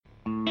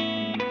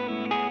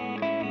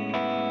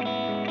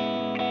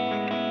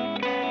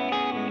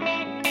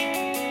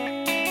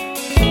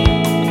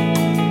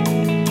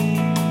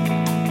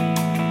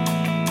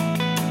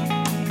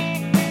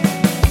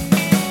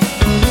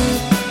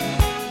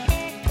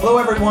Hello,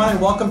 everyone,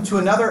 and welcome to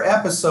another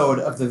episode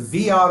of the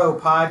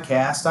vAuto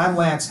Podcast. I'm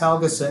Lance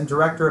Helgeson,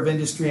 Director of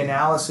Industry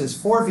Analysis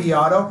for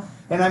vAuto,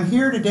 and I'm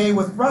here today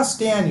with Russ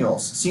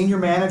Daniels, Senior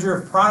Manager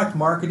of Product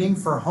Marketing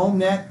for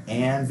HomeNet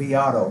and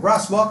vAuto.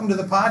 Russ, welcome to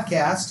the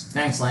podcast.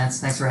 Thanks, Lance.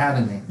 Thanks for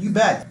having me. You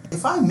bet.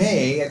 If I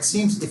may, it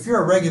seems if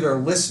you're a regular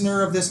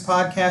listener of this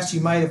podcast,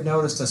 you might have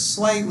noticed a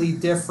slightly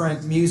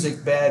different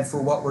music bed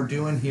for what we're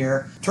doing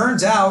here.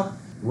 Turns out,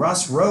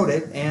 Russ wrote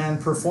it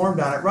and performed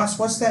on it. Russ,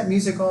 what's that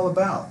music all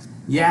about?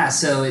 Yeah,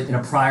 so in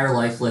a prior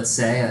life, let's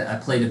say, I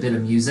played a bit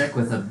of music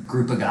with a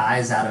group of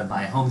guys out of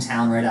my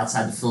hometown right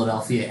outside the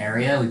Philadelphia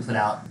area. We put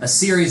out a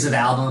series of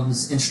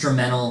albums,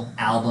 instrumental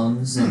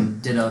albums,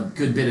 and did a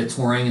good bit of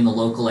touring in the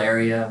local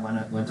area.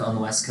 Went on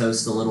the West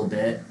Coast a little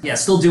bit. Yeah,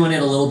 still doing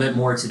it a little bit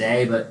more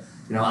today, but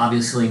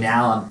obviously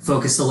now I'm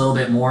focused a little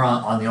bit more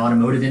on the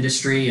automotive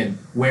industry and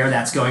where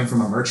that's going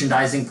from a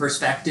merchandising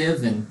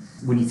perspective. And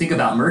when you think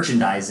about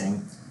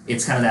merchandising,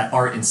 it's kind of that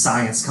art and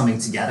science coming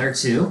together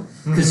too,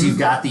 because you've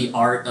got the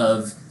art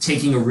of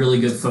taking a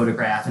really good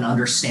photograph and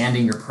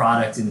understanding your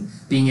product and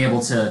being able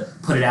to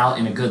put it out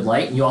in a good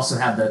light. And you also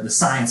have the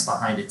science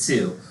behind it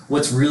too.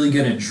 What's really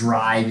going to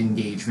drive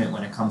engagement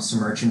when it comes to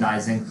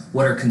merchandising?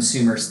 What are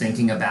consumers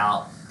thinking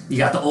about? You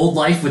got the old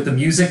life with the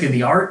music and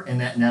the art, and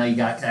that now you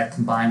got that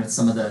combined with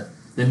some of the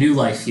new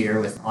life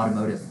here with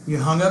automotive. You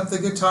hung up the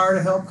guitar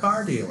to help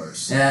car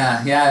dealers.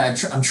 Yeah,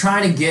 I'm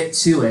trying to get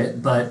to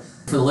it, but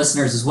for the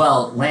listeners as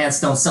well,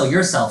 Lance, don't sell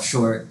yourself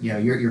short.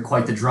 You're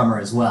quite the drummer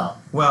as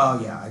well.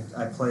 Well, yeah,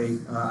 I play,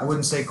 I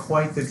wouldn't say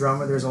quite the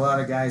drummer. There's a lot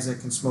of guys that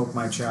can smoke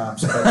my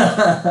chops.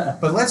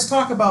 But let's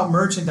talk about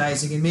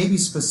merchandising and maybe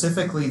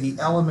specifically the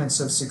elements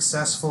of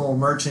successful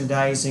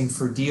merchandising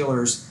for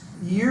dealers.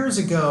 Years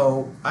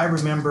ago, I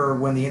remember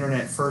when the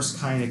internet first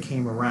kind of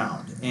came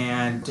around,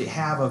 and to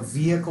have a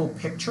vehicle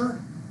picture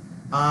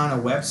on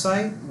a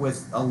website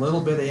with a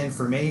little bit of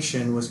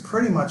information was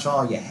pretty much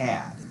all you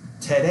had.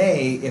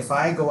 Today, if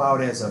I go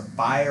out as a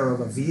buyer of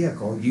a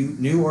vehicle,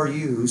 new or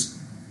used,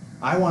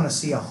 I want to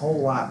see a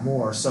whole lot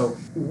more. So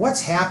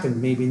what's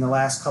happened maybe in the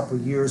last couple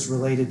of years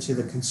related to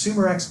the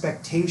consumer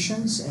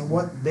expectations and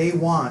what they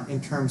want in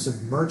terms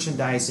of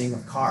merchandising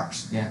of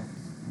cars? Yeah.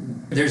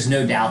 There's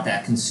no doubt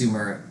that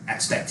consumer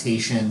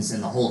expectations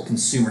and the whole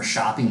consumer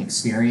shopping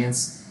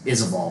experience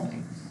is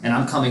evolving. And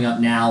I'm coming up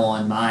now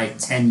on my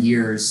 10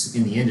 years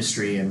in the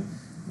industry, and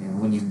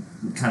when you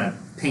kind of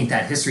paint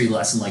that history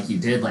lesson like you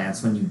did,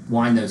 Lance, when you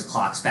wind those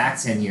clocks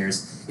back 10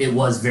 years, it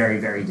was very,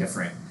 very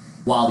different.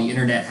 While the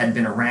internet had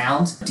been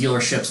around,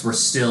 dealerships were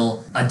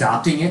still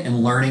adopting it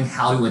and learning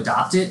how to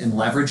adopt it and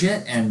leverage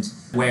it. And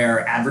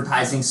where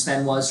advertising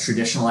spend was,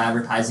 traditional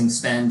advertising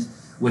spend,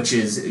 which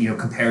is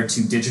compared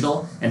to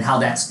digital, and how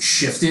that's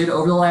shifted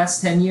over the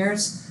last 10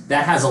 years,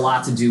 that has a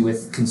lot to do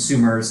with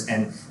consumers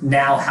and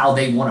now how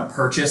they want to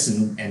purchase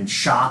and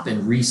shop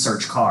and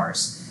research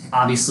cars.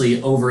 Obviously,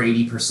 over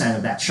 80%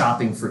 of that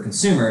shopping for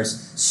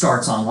consumers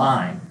starts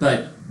online.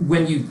 But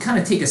when you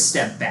kind of take a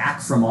step back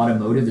from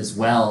automotive as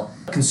well,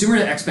 consumer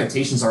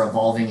expectations are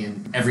evolving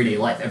in everyday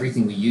life,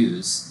 everything we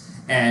use.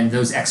 And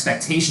those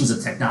expectations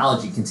of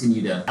technology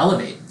continue to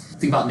elevate.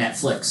 Think about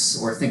Netflix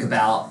or think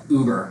about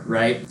Uber,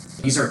 right?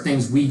 These are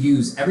things we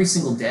use every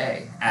single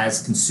day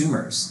as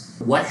consumers.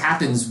 What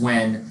happens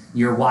when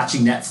you're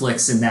watching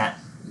Netflix and that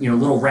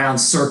little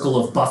round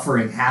circle of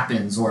buffering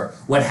happens, or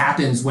what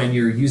happens when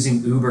you're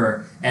using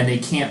Uber and they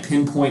can't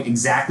pinpoint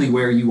exactly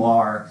where you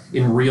are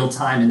in real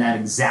time in that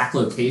exact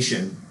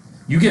location?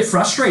 You get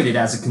frustrated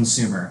as a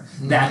consumer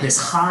that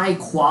this high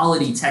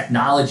quality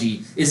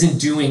technology isn't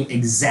doing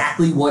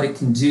exactly what it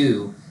can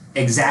do,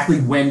 exactly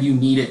when you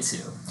need it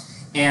to.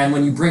 And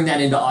when you bring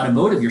that into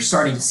automotive, you're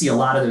starting to see a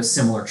lot of those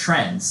similar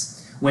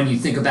trends when you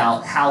think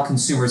about how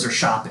consumers are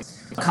shopping.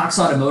 Cox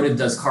Automotive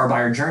does car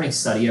buyer journey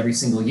study every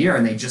single year,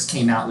 and they just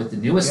came out with the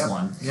newest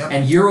one. Yep.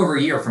 And year over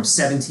year, from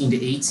 17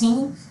 to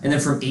 18, and then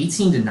from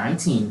 18 to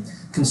 19,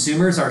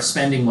 consumers are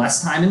spending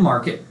less time in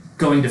market,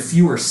 going to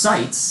fewer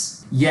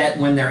sites, yet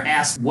when they're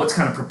asked what's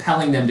kind of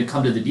propelling them to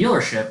come to the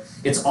dealership,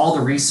 it's all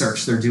the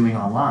research they're doing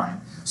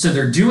online. So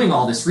they're doing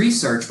all this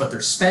research, but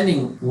they're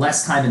spending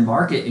less time in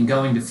market and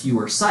going to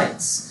fewer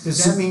sites.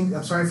 Does that mean,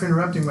 I'm sorry for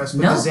interrupting, Wes,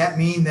 but does that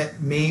mean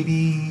that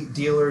maybe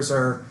dealers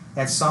are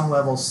at some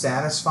level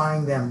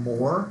satisfying them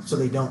more so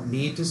they don't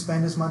need to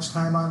spend as much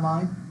time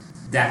online?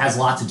 That has a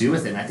lot to do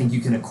with it. And I think you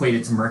can equate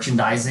it to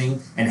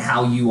merchandising and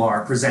how you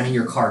are presenting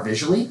your car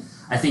visually.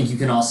 I think you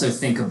can also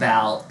think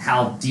about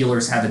how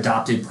dealers have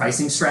adopted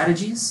pricing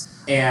strategies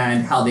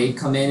and how they've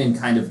come in and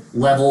kind of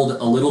leveled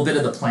a little bit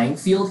of the playing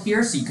field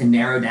here so you can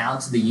narrow down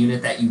to the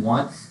unit that you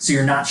want. So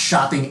you're not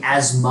shopping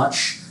as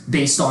much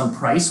based on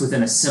price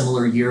within a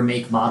similar year,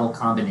 make, model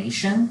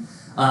combination.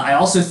 I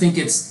also think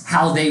it's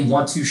how they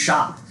want to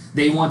shop.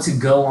 They want to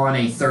go on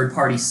a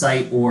third-party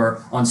site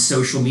or on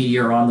social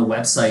media or on the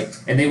website,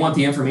 and they want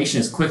the information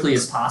as quickly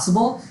as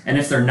possible. And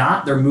if they're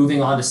not, they're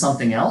moving on to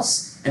something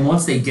else. And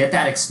once they get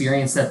that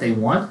experience that they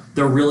want,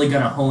 they're really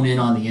going to hone in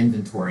on the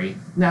inventory.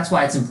 And that's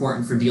why it's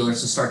important for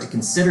dealers to start to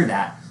consider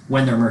that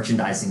when they're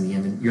merchandising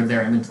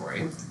their inventory.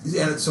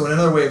 And so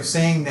another way of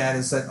saying that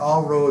is that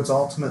all roads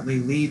ultimately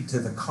lead to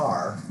the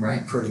car,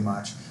 Right. pretty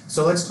much.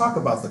 So let's talk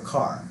about the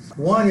car.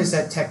 One is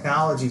that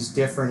technology is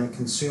different and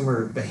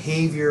consumer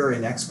behavior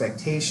and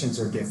expectations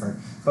are different.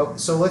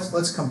 But so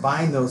let's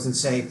combine those and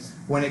say,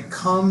 when it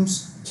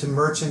comes to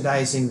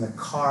merchandising the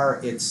car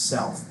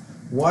itself,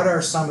 what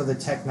are some of the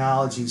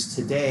technologies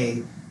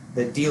today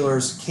that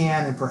dealers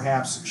can and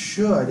perhaps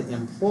should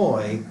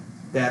employ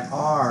that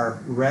are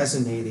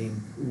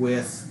resonating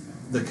with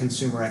the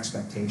consumer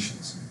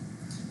expectations?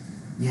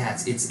 Yeah,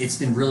 it's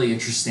been really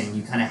interesting.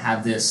 You kind of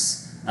have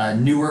this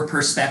newer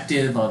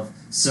perspective of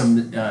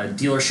some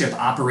dealership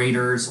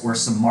operators or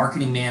some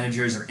marketing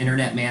managers or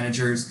internet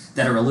managers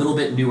that are a little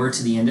bit newer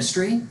to the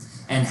industry,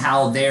 and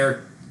how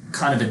they're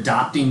kind of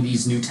adopting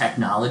these new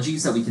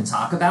technologies that we can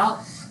talk about.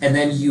 And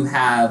then you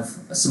have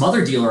some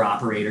other dealer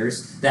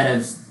operators that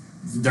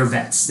they're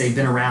vets. They've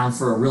been around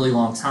for a really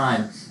long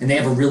time, and they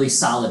have a really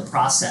solid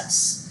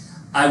process.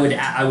 I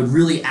would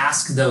really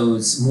ask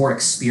those more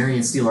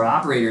experienced dealer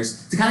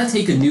operators to kind of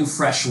take a new,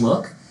 fresh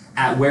look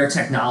at where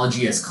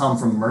technology has come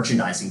from a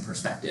merchandising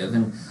perspective.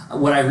 And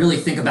what I really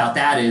think about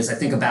that is I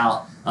think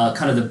about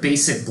kind of the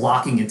basic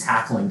blocking and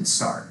tackling to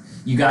start.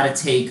 You got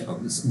to take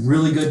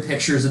really good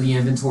pictures of the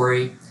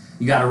inventory.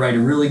 You got to write a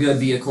really good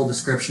vehicle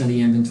description of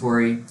the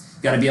inventory.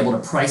 You got to be able to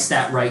price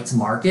that right to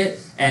market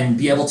and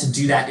be able to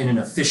do that in an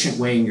efficient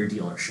way in your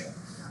dealership.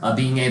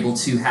 Being able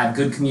to have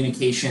good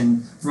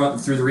communication through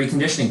the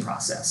reconditioning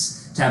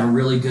process, to have a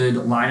really good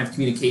line of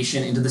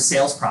communication into the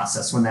sales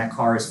process when that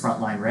car is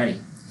frontline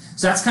ready.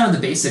 So that's kind of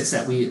the basics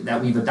that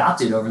we've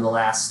adopted over the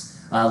last,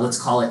 let's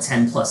call it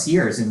 10 plus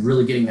years, in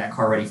really getting that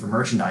car ready for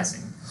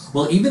merchandising.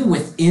 Well, even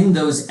within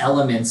those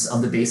elements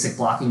of the basic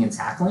blocking and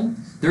tackling,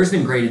 there's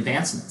been great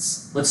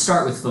advancements. Let's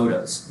start with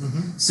photos.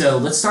 Mm-hmm. So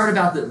let's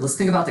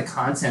think about the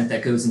content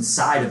that goes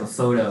inside of a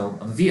photo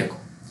of a vehicle.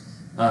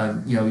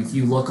 If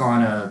you look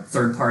on a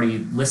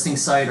third-party listing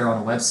site or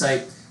on a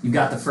website, you've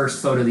got the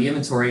first photo of the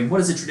inventory, and what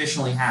does it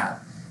traditionally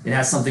have? It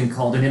has something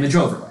called an image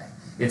overlay.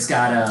 It's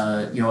got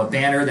a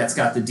banner that's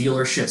got the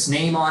dealership's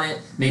name on it,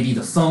 maybe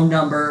the phone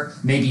number,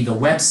 maybe the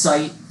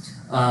website.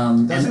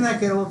 Doesn't that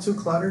get a little too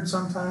cluttered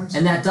sometimes?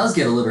 And that does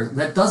get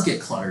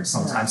cluttered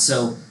sometimes. Yeah.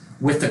 So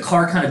with the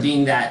car kind of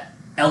being that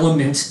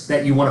element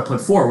that you want to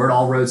put forward,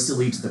 all roads still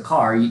lead to the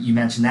car. You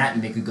mentioned that,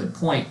 you make a good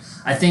point.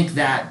 I think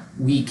that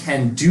we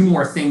can do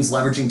more things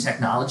leveraging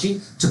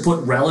technology to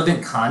put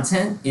relevant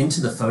content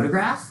into the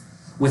photograph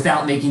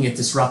without making it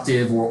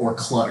disruptive or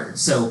cluttered.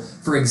 So,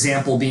 for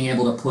example, being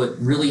able to put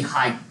really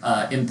high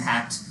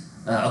impact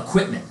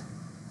equipment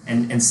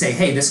and say,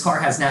 hey, this car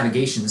has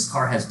navigation, this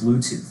car has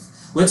Bluetooth.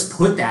 Let's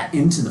put that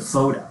into the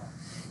photo.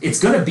 It's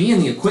going to be in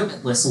the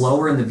equipment list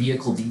lower in the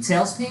vehicle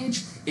details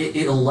page.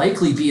 It'll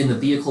likely be in the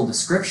vehicle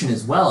description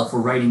as well if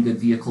we're writing good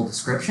vehicle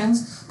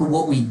descriptions. But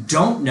what we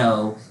don't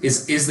know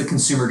is the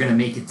consumer going to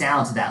make it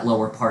down to that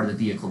lower part of the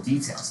vehicle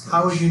details page?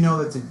 How would you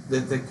know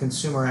that the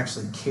consumer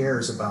actually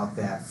cares about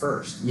that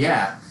first?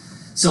 Yeah.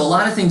 So a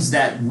lot of things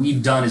that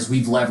we've done is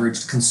we've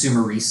leveraged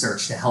consumer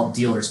research to help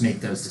dealers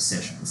make those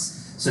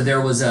decisions. So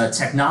there was a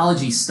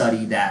technology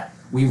study that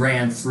we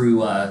ran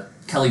through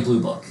Kelley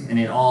Blue Book, and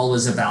it all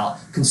was about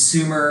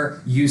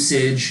consumer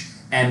usage,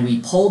 and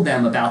we polled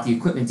them about the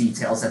equipment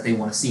details that they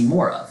want to see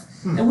more of.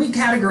 And we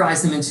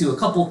categorized them into a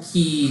couple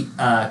key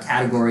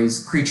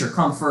categories: creature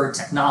comfort,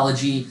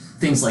 technology,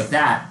 things like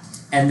that.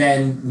 And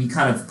then we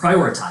kind of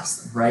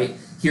prioritized them, right?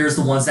 Here's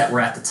the ones that were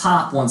at the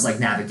top, ones like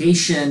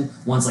navigation,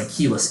 ones like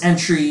keyless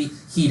entry,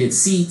 heated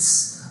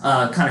seats,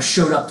 kind of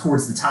showed up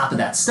towards the top of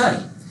that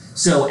study.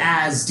 So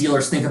as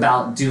dealers think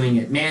about doing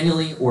it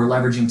manually or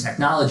leveraging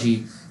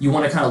technology, you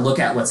want to kind of look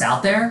at what's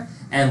out there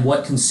and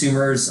what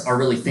consumers are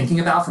really thinking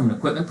about from an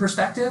equipment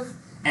perspective,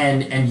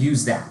 and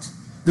use that.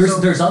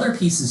 There's other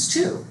pieces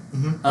too,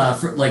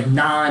 for like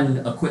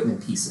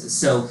non-equipment pieces.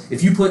 So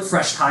if you put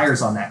fresh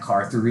tires on that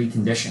car through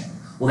reconditioning,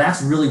 well,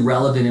 that's really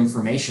relevant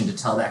information to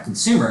tell that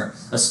consumer,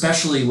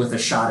 especially with a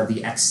shot of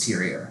the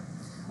exterior.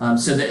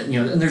 So that,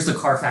 and there's the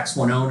Carfax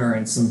One owner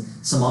and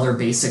some other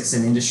basics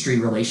in industry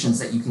relations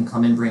that you can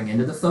come and bring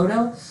into the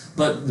photo.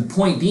 But the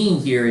point being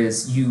here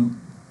is you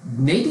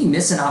maybe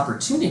miss an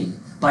opportunity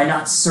by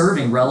not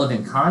serving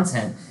relevant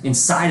content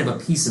inside of a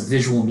piece of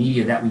visual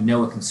media that we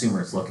know a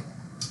consumer is looking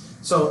at.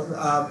 So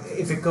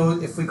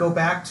if we go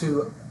back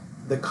to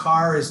the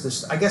car,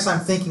 I guess I'm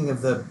thinking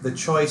of the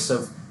choice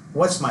of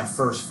what's my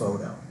first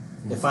photo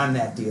if I'm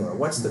that dealer.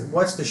 What's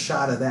the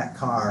shot of that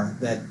car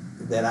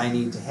that I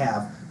need to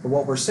have? But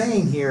what we're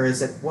saying here is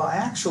that, well,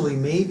 actually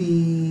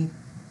maybe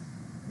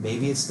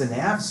it's the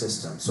nav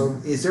system. So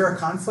is there a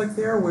conflict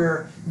there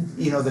where,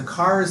 the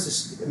car is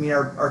just,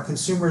 are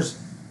consumers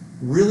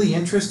really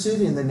interested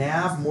in the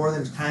nav more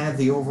than kind of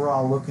the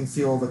overall look and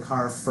feel of the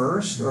car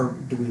first, or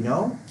do we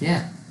know?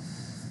 Yeah.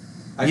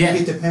 I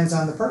think it depends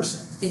on the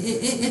person.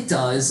 It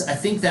does. I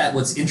think that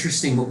what's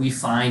interesting, what we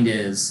find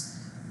is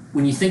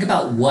when you think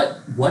about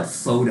what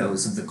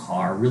photos of the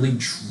car really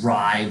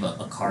drive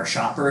a car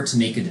shopper to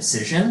make a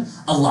decision,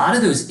 a lot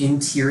of those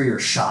interior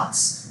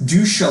shots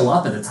do show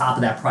up at the top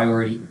of that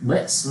priority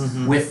list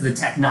with the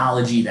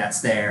technology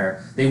that's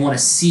there. They want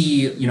to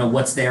see,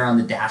 what's there on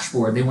the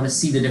dashboard. They want to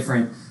see the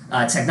different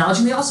technology.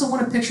 And they also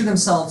want to picture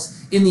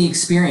themselves in the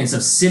experience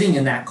of sitting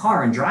in that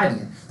car and driving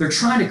it. They're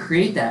trying to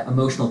create that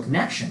emotional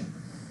connection.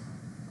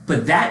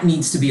 But that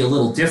needs to be a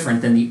little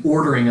different than the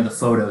ordering of the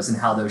photos and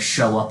how those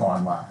show up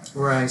online.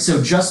 Right.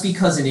 So just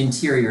because an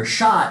interior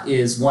shot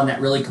is one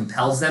that really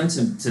compels them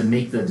to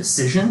make the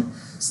decision,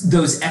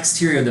 those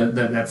exterior,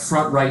 that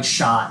front right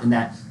shot and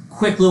that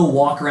quick little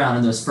walk around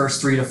in those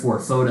first 3 to 4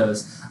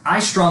 photos, I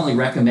strongly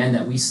recommend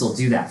that we still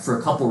do that for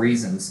a couple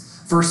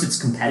reasons. First,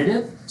 it's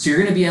competitive, so you're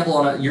going to be able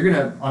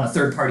on a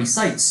third-party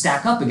site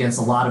stack up against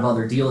a lot of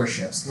other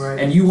dealerships, right.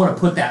 And you want to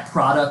put that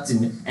product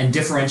and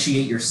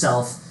differentiate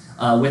yourself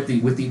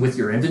with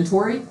your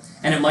inventory,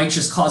 and it might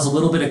just cause a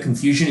little bit of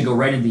confusion to go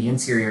right into the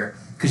interior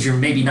because you're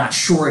maybe not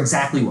sure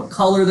exactly what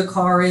color the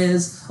car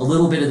is, a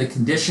little bit of the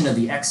condition of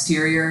the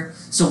exterior.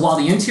 So while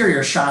the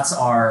interior shots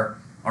are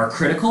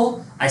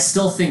critical, I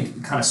still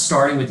think kind of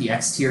starting with the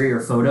exterior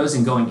photos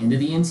and going into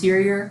the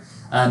interior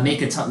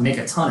make a ton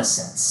of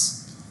sense.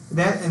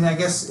 That, and I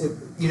guess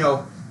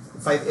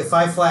if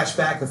I flash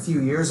back a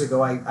few years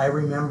ago, I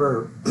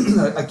remember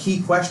a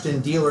key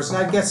question dealers, and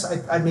I guess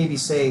I'd maybe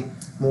say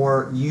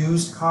more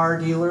used car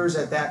dealers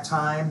at that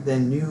time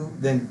than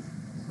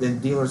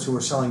dealers who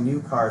were selling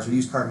new cars, or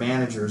used car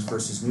managers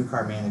versus new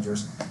car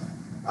managers.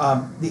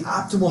 The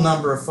optimal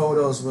number of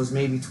photos was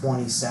maybe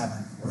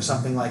 27 or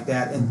something like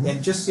that.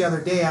 And just the other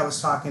day I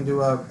was talking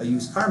to a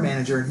used car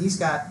manager, and he's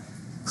got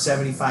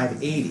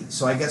 75, 80.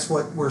 So I guess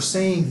what we're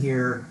saying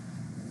here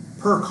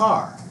per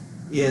car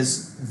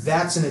is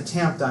that's an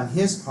attempt on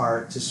his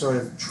part to sort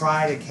of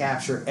try to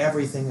capture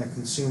everything a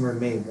consumer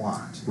may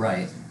want.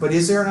 Right. But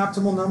is there an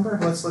optimal number?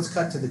 Let's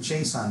cut to the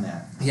chase on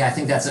that. Yeah, I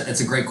think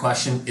it's a great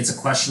question. It's a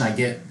question I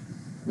get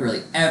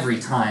really every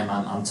time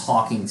I'm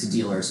talking to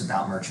dealers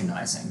about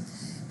merchandising.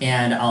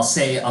 And I'll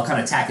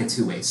kind of tack it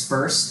 2 ways.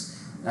 First,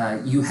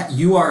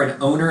 you are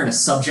an owner and a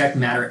subject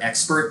matter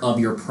expert of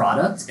your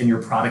product, and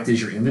your product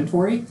is your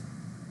inventory.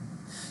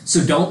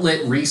 So don't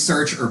let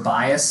research or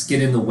bias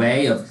get in the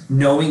way of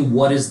knowing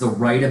what is the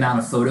right amount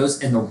of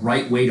photos and the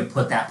right way to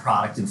put that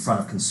product in front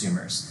of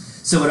consumers.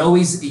 So it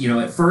always,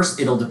 at first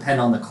it'll depend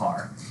on the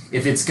car.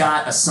 If it's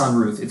got a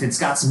sunroof, if it's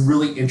got some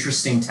really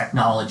interesting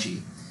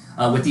technology,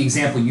 with the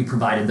example you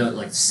provided,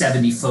 like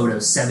 70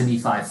 photos,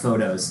 75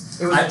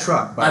 photos. It was a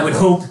truck. I would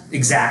hope,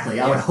 exactly.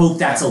 I would hope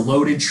that's a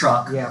loaded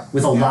truck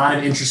with a lot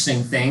of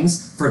interesting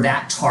things for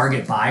that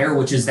target buyer,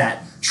 which is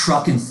that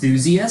truck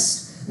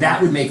enthusiast.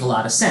 That would make a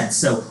lot of sense.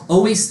 So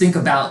always think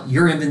about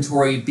your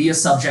inventory, be a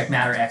subject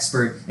matter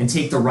expert, and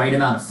take the right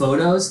amount of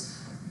photos.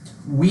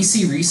 We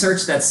see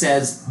research that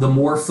says the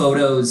more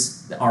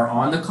photos that are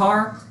on the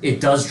car, it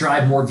does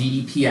drive more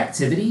VDP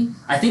activity.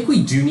 I think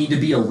we do need to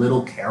be a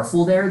little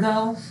careful there,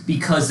 though,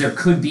 because there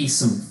could be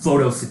some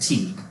photo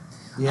fatigue.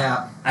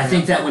 Yeah. I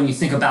think that when you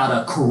think about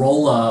a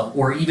Corolla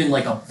or even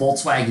like a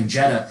Volkswagen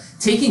Jetta,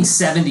 taking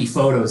 70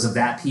 photos of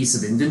that piece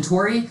of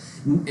inventory,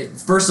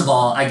 first of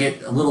all, I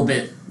get a little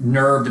bit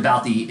nerved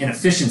about the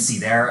inefficiency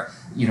there.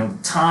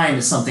 Time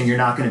is something you're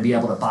not going to be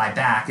able to buy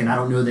back, and I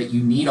don't know that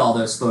you need all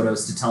those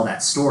photos to tell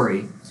that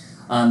story.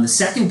 The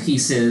second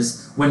piece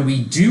is when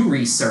we do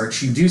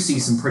research, you do see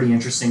some pretty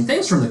interesting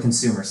things from the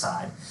consumer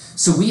side.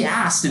 So we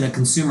asked in a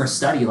consumer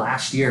study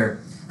last year,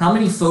 how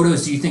many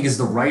photos do you think is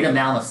the right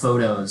amount of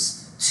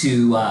photos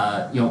to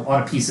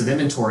on a piece of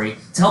inventory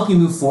to help you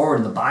move forward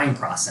in the buying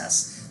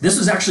process? This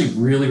was actually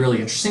really, really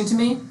interesting to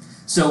me.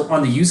 So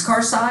on the used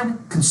car side,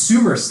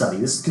 consumer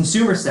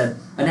said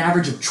an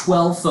average of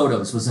 12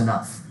 photos was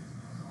enough.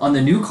 On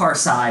the new car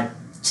side,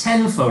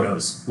 10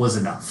 photos was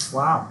enough.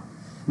 Wow.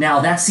 Now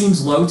that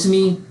seems low to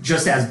me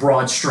just as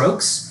broad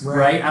strokes,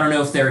 right? I don't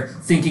know if they're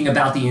thinking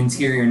about the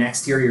interior and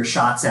exterior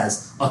shots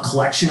as a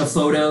collection of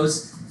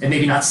photos and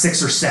maybe not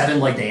 6 or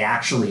 7 like they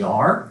actually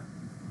are.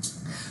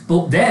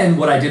 But then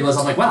what I did was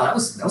I'm like, wow, that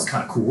was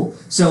kind of cool.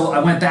 So I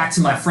went back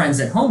to my friends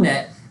at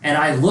HomeNet and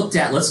I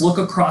let's look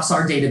across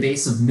our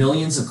database of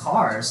millions of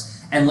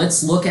cars, and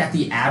let's look at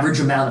the average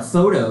amount of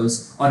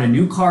photos on a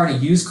new car and a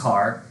used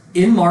car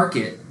in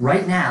market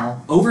right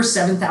now. Over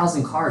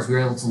 7,000 cars we were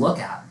able to look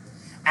at.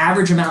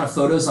 Average amount of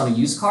photos on a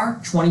used car,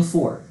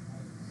 24.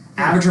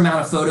 Average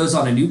amount of photos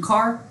on a new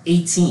car,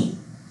 18.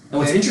 And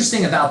what's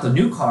interesting about the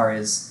new car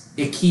is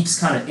it keeps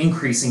kind of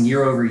increasing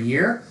year over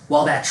year,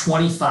 while that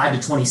 25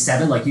 to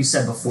 27, like you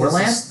said before,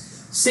 Lance,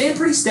 staying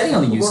pretty steady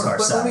on the used car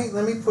side.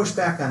 Let me push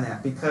back on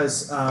that,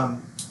 because I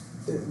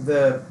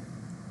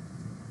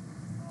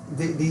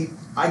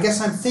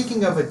guess I'm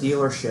thinking of a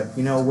dealership,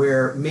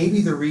 where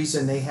maybe the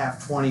reason they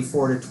have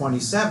 24 to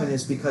 27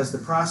 is because the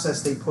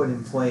process they put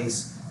in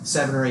place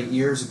 7 or 8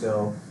 years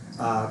ago,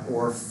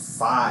 or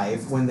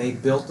 5, when they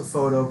built the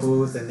photo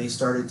booth and they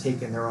started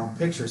taking their own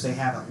pictures, they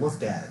haven't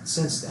looked at it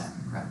since then.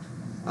 Right.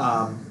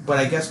 But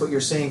I guess what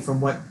you're saying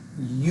from what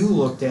you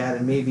looked at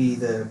and maybe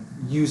the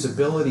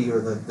usability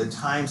or the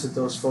times that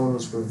those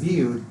photos were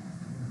viewed,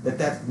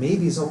 that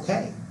maybe is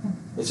okay.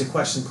 It's a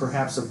question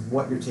perhaps of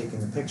what you're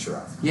taking the picture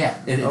of. Yeah,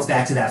 it's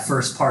back to that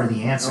first part of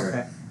the answer.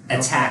 Okay.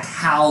 Attack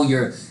how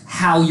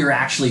you're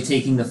actually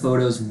taking the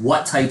photos,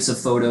 what types of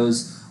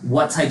photos,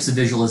 what types of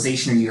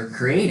visualization are you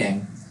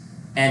creating,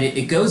 and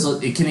it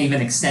can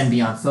even extend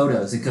beyond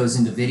photos. It goes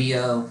into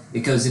video,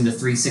 it goes into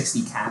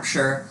 360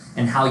 capture,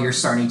 and how you're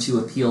starting to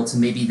appeal to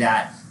maybe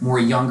that more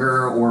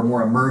younger or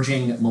more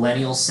emerging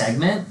millennial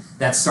segment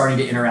that's starting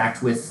to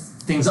interact with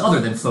things other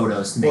than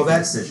photos to make the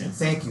decision.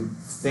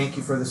 Thank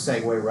you for the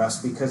segue,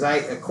 Russ, because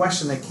a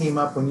question that came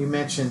up when you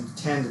mentioned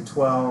 10 to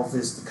 12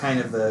 is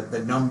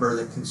the number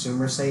that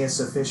consumers say is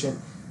sufficient.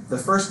 The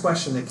first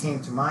question that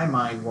came to my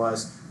mind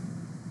was,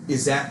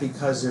 is that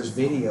because there's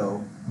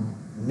video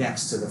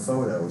next to the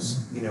photos,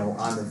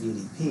 on the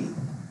VDP?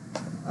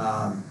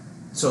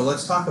 So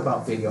let's talk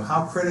about video.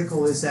 How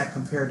critical is that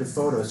compared to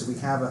photos? Do we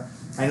have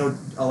I know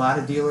a lot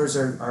of dealers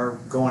are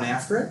going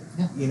after it,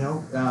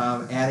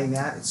 adding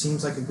that. It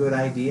seems like a good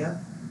idea,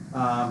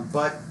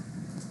 but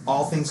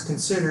all things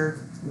considered,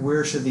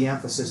 where should the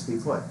emphasis be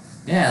put?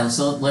 Yeah,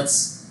 so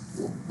let's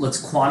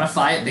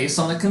quantify it based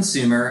on the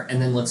consumer,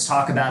 and then let's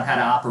talk about how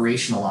to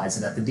operationalize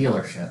it at the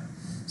dealership.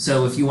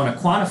 So if you want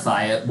to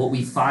quantify it, what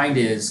we find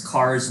is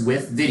cars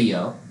with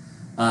video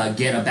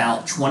get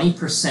about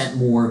 20%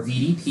 more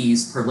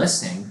VDPs per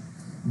listing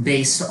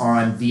based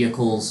on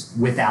vehicles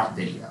without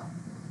video.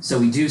 So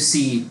we do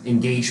see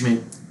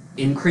engagement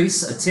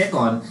increase a tick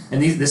on,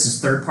 and this is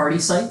third-party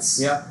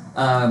sites. Yeah.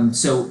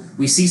 So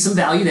we see some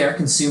value there.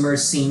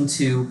 Consumers seem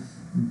to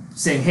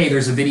saying, "Hey,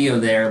 there's a video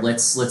there.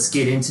 Let's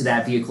get into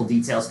that vehicle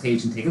details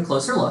page and take a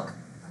closer look."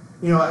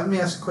 Let me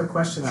ask a quick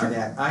question Sure. on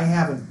that. I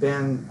haven't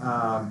been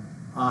on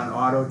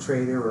Auto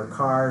Trader or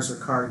Cars or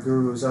Car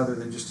Gurus other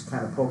than just to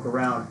kind of poke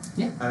around.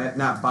 Yeah.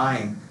 Not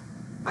buying.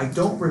 I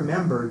don't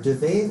remember. Do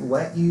they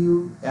let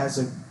you, as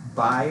a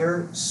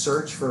buyer,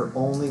 search for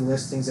only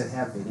listings that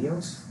have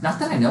videos? Not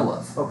that I know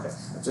of. Okay.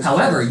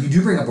 However, you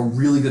do bring up a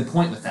really good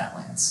point with that,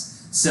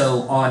 Lance.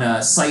 So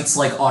on sites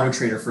like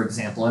AutoTrader, for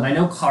example, and I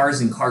know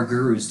Cars and Car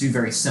Gurus do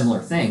very similar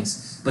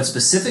things, but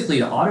specifically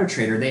to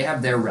AutoTrader, they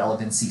have their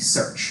relevancy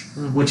search,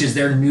 which is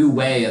their new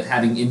way of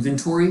having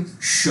inventory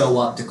show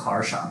up to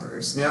car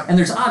shoppers. Yep. And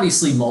there's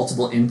obviously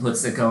multiple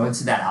inputs that go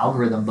into that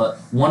algorithm, but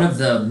one of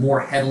the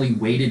more heavily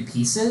weighted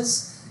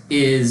pieces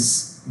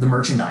is the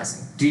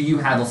merchandising. Do you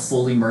have a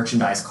fully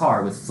merchandised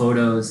car with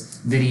photos,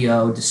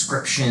 video,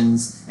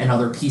 descriptions, and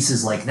other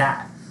pieces like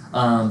that?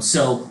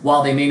 So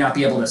while they may not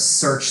be able to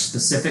search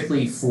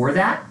specifically for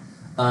that,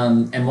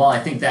 and while I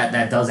think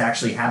that does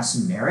actually have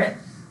some merit,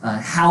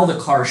 how the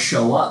cars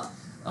show up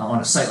on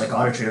a site like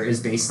AutoTrader is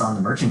based on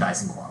the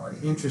merchandising quality.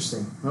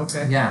 Interesting.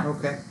 Okay. Yeah.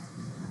 Okay.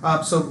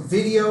 So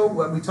video,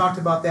 we talked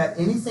about that.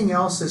 Anything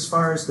else as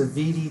far as the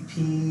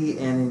VDP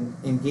and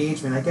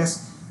engagement? I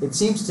guess it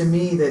seems to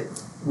me that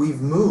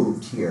we've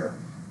moved here.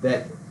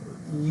 That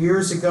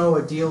years ago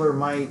a dealer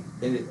might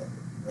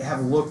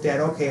have looked at,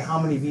 okay, how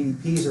many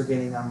VDPs are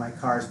getting on my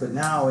cars, but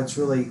now it's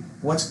really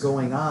what's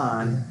going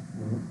on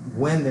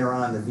when they're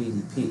on the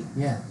VDP.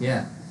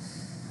 Yeah.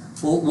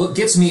 Well, what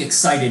gets me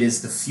excited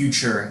is the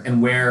future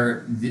and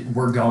where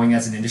we're going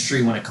as an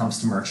industry when it comes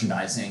to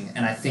merchandising.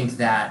 And I think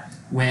that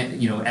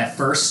at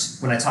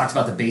first, when I talked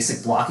about the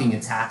basic blocking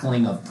and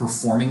tackling of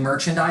performing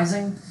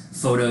merchandising,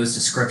 photos,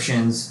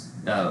 descriptions,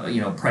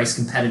 priced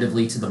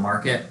competitively to the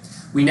market,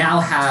 we now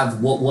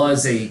have what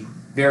was a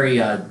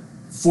very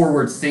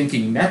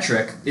forward-thinking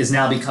metric is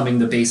now becoming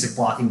the basic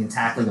blocking and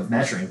tackling of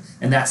measuring,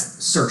 and that's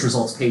search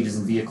results pages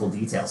and vehicle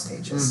details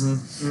pages.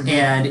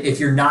 And if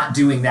you're not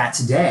doing that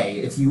today,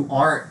 if you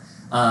aren't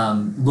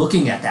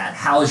looking at that,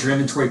 how is your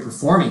inventory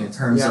performing in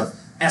terms of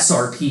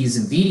SRPs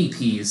and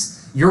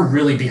VDPs, you're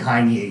really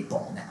behind the eight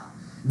ball now.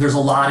 There's a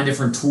lot of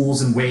different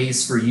tools and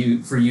ways for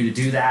you to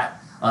do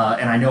that,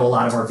 and I know a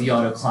lot of our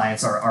vAuto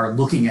clients are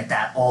looking at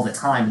that all the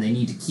time, and they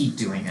need to keep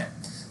doing it.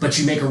 But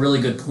you make a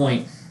really good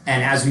point.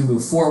 And as we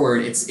move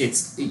forward,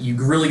 it's you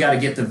really got to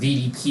get the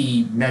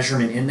VDP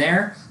measurement in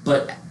there,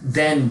 but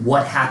then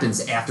what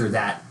happens after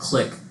that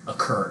click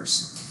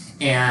occurs?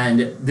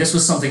 And this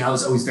was something I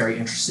was always very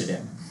interested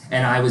in.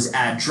 And I was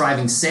at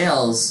Driving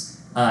Sales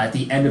at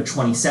the end of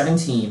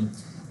 2017,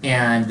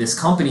 and this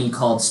company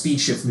called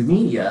SpeedShift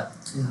Media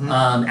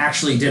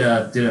actually did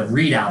a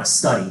readout, a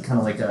study, kind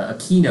of like a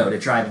keynote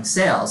at Driving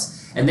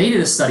Sales. And they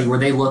did a study where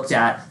they looked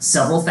at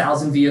several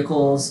thousand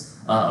vehicles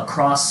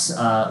across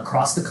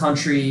the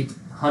country,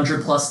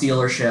 100+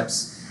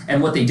 dealerships,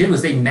 and what they did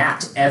was they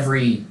mapped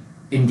every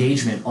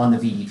engagement on the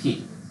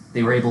VDP.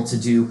 They were able to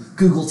do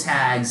Google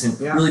tags and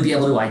really be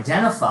able to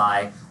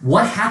identify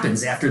what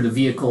happens after the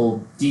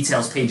vehicle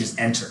details page is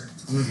entered.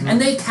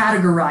 And they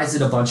categorized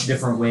it a bunch of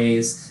different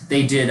ways.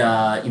 They did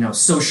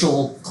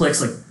social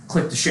clicks, like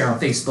click to share on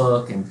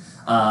Facebook, and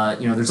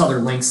there's other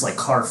links like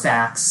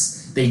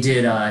Carfax. They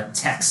did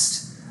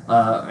text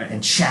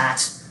and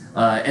chat.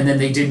 And then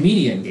they did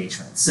media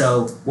engagement.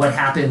 So what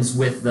happens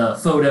with the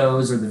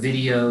photos or the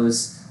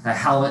videos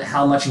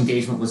how much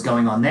engagement was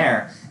going on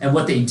there. And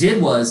what they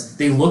did was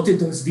they looked at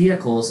those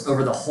vehicles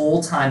over the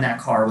whole time that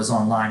car was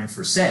online and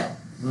for sale.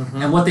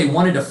 And what they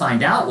wanted to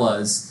find out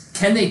was,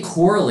 can they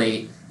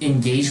correlate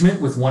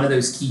engagement with one of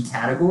those key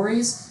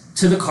categories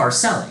to the car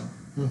selling?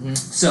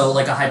 So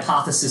like a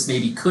hypothesis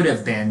maybe could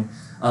have been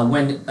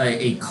when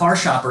a car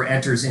shopper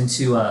enters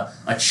into a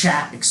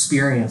chat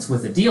experience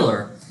with a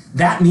dealer,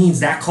 that means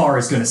that car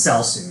is going to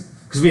sell soon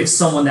because we have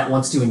someone that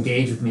wants to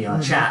engage with me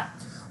on chat.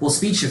 Well,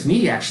 SpeedShift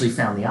Media actually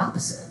found the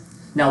opposite.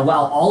 Now,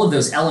 while all of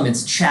those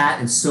elements, chat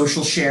and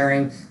social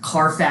sharing,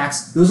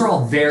 Carfax, those are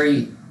all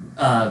very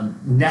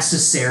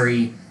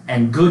necessary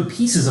and good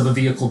pieces of a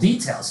vehicle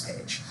details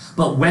page.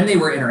 But when they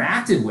were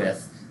interacted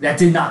with, that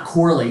did not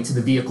correlate to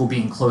the vehicle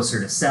being closer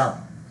to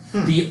selling.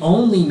 The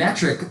only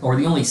metric, or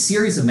the only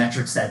series of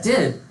metrics that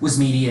did, was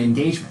media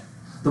engagement.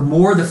 The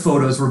more the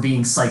photos were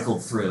being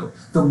cycled through,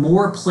 the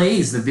more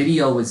plays the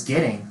video was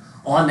getting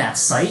on that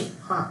site,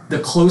 the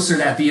closer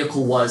that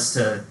vehicle was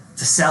to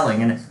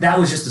selling. And that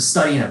was just a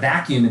study in a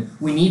vacuum, and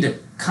we need to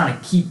kind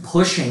of keep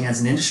pushing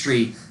as an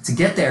industry to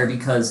get there,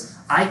 because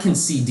I can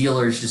see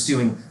dealers just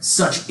doing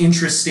such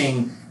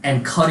interesting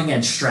and cutting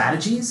edge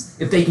strategies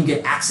if they can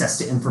get access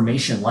to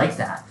information like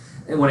that.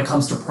 And when it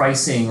comes to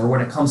pricing, or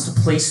when it comes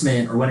to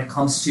placement, or when it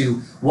comes to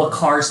what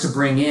cars to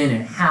bring in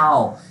and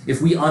how,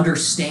 if we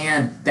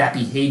understand that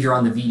behavior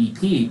on the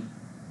VDP,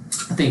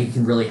 I think it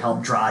can really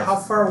help drive How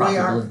far away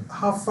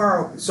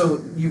profitability.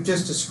 so you've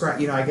just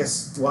described, I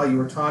guess while you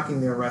were talking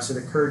there, Russ, it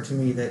occurred to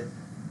me that,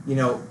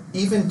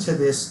 even to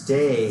this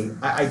day,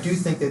 I do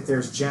think that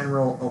there's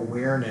general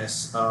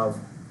awareness of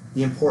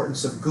the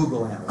importance of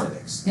Google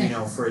Analytics,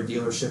 for a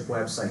dealership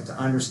website, to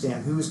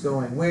understand who's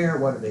going where,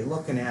 what are they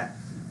looking at.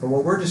 But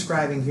what we're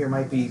describing here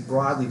might be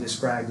broadly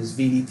described as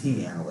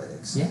VDP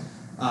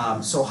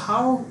analytics. So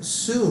how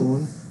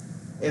soon,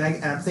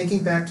 and I'm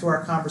thinking back to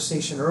our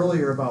conversation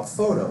earlier about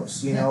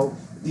photos, you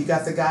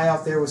got the guy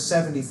out there with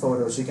 70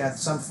 photos, you got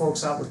some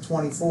folks out with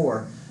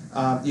 24,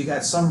 you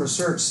got some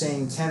research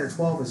saying 10 or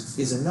 12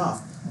 is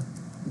enough.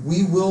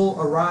 We will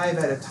arrive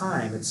at a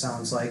time, it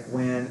sounds like,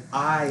 when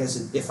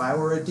if I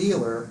were a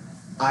dealer,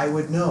 I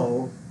would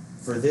know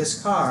for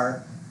this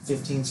car,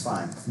 15's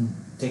fine.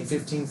 Take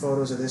 15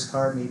 photos of this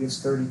car, maybe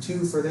it's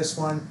 32 for this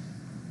one,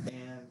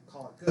 and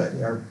call it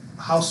good. Or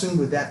how soon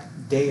would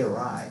that day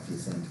arrive, you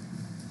think?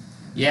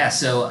 Yeah,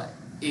 so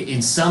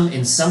in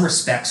some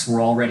respects,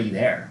 we're already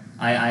there.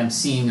 I'm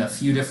seeing a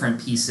few different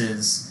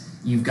pieces.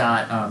 You've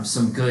got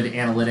some good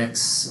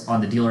analytics on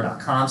the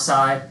dealer.com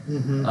side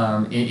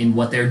in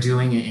what they're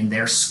doing in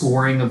their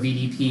scoring of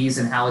VDPs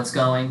and how it's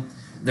going.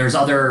 There's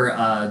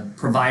other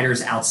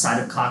providers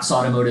outside of Cox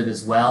Automotive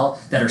as well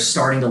that are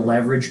starting to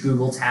leverage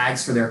Google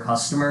tags for their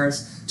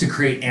customers to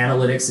create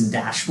analytics and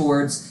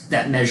dashboards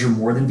that measure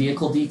more than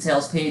vehicle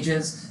details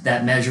pages,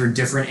 that measure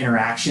different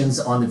interactions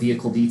on the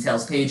vehicle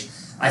details page.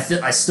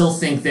 I still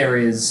think there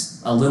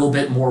is a little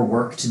bit more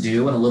work to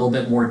do and a little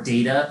bit more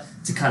data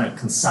to kind of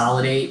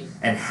consolidate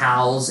and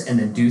house and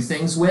then do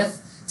things with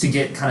to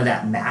get kind of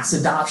that mass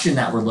adoption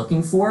that we're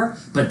looking for.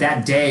 But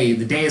the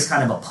day is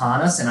kind of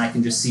upon us, and I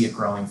can just see it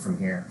growing from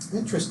here.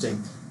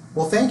 Interesting.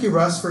 Well, thank you,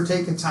 Russ, for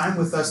taking time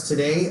with us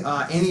today.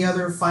 Any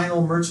other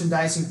final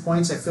merchandising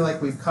points? I feel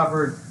like we've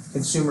covered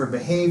consumer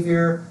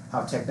behavior,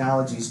 how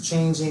technology is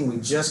changing.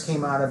 We just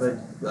came out of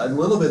a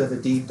little bit of a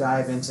deep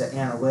dive into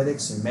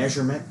analytics and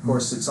measurement. Of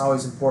course, it's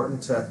always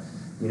important to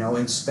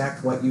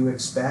inspect what you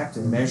expect,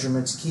 and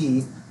measurement's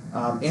key.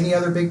 Any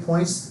other big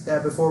points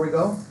before we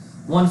go?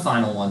 One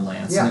final one,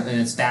 Lance, and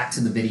it's back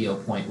to the video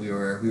point we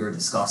were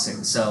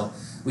discussing. So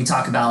we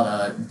talk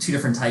about two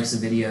different types of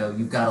video.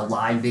 You've got a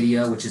live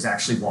video, which is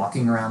actually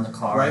walking around the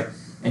car, right,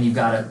 and you've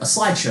got a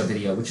slideshow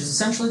video, which is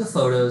essentially the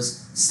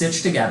photos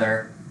stitched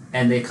together,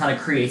 and they kind of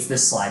creates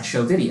this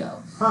slideshow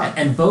video.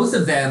 And both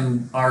of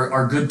them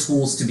are good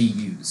tools to be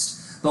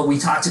used. But we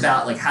talked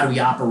about how do we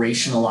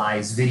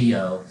operationalize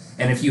video,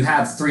 and if you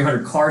have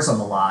 300 cars on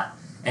the lot,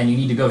 and you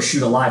need to go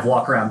shoot a live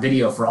walk-around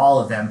video for all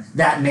of them,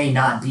 that may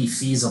not be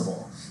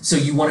feasible. So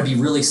you want to be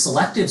really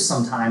selective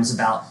sometimes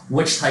about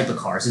which type of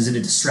cars. Is it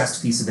a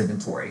distressed piece of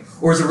inventory?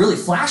 Or is it a really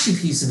flashy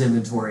piece of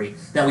inventory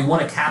that we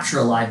want to capture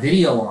a live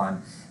video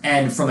on?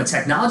 And from a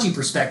technology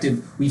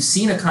perspective, we've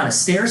seen a kind of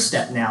stair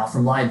step now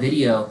from live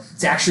video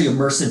to actually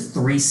immersive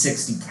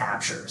 360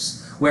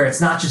 captures, where it's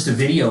not just a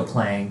video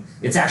playing,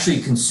 it's actually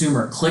a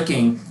consumer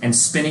clicking and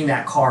spinning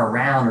that car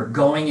around, or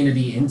going into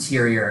the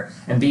interior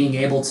and being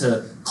able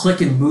to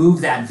click and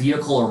move that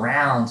vehicle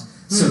around,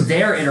 so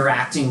they're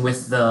interacting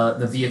with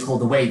the vehicle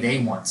the way they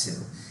want to.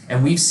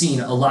 And we've seen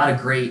a lot of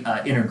great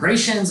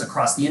integrations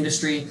across the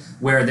industry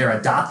where they're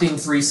adopting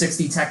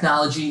 360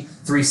 technology.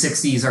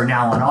 360s are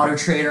now on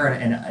AutoTrader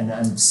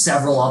and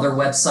several other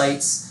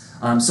websites.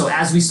 So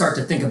as we start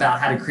to think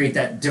about how to create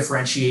that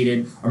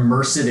differentiated,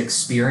 immersive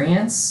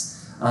experience,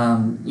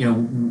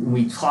 when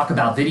we talk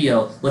about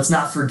video, let's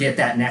not forget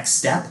that next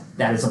step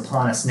that is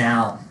upon us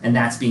now, and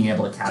that's being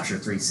able to capture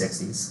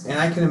 360s. And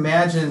I can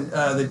imagine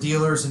the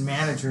dealers and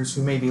managers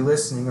who may be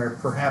listening are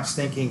perhaps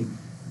thinking,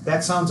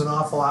 that sounds an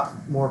awful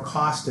lot more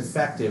cost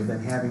effective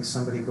than having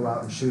somebody go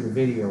out and shoot a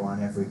video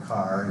on every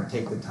car and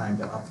take the time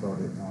to upload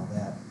it and all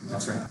that.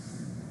 That's right.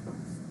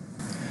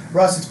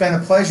 Russ, it's been a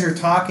pleasure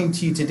talking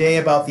to you today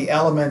about the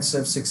elements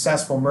of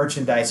successful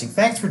merchandising.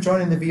 Thanks for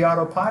joining the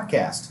vAuto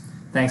podcast.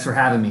 Thanks for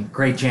having me.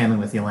 Great jamming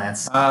with you,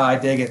 Lance. I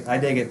dig it. I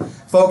dig it.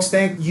 Folks,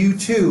 thank you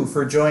too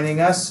for joining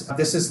us.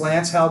 This is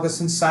Lance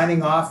Helgeson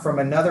signing off from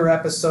another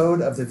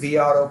episode of the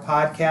vAuto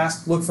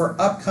podcast. Look for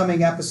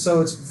upcoming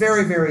episodes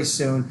very, very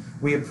soon.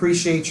 We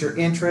appreciate your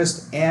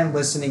interest and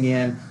listening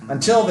in.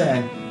 Until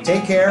then,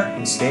 take care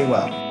and stay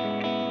well.